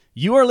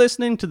You are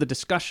listening to the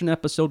discussion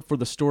episode for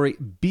the story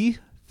Be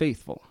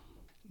Faithful.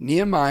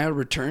 Nehemiah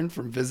returned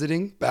from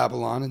visiting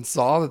Babylon and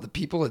saw that the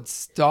people had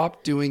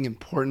stopped doing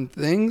important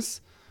things,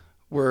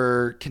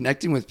 were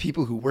connecting with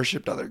people who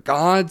worshipped other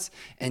gods,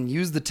 and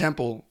used the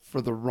temple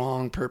for the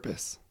wrong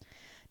purpose.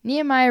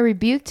 Nehemiah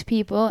rebuked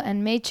people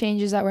and made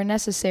changes that were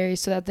necessary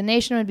so that the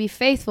nation would be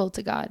faithful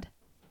to God.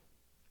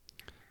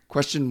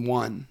 Question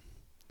 1.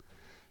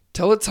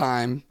 Tell a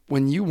time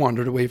when you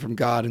wandered away from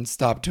God and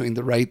stopped doing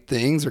the right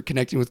things or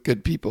connecting with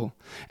good people,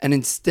 and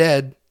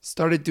instead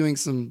started doing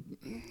some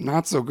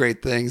not so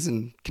great things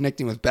and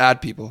connecting with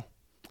bad people.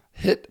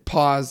 Hit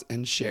pause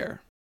and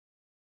share.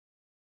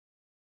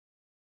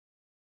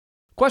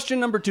 Question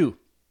number 2.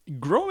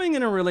 Growing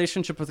in a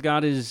relationship with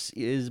God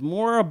is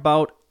more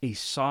about a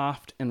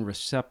soft and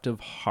receptive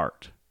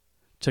heart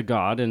to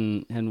God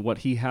and what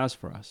He has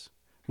for us.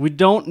 We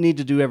don't need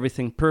to do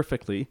everything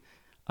perfectly.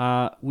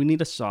 We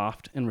need a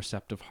soft and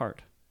receptive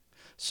heart.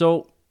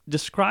 So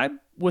describe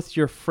with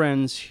your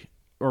friends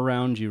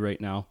around you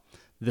right now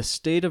the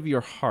state of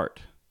your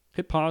heart.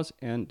 Hit pause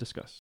and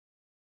discuss.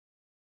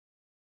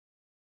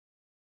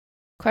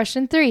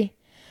 Question 3.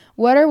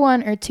 What are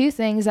 1 or 2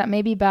 things that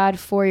may be bad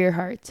for your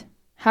heart?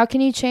 How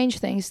can you change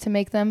things to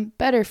make them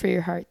better for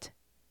your heart?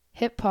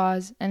 Hit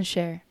pause and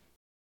share.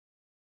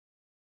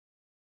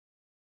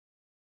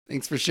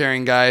 Thanks for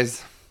sharing,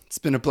 guys. It's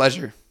been a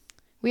pleasure.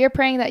 We are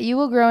praying that you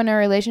will grow in a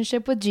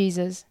relationship with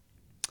Jesus.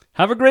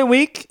 Have a great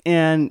week,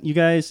 and you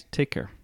guys take care.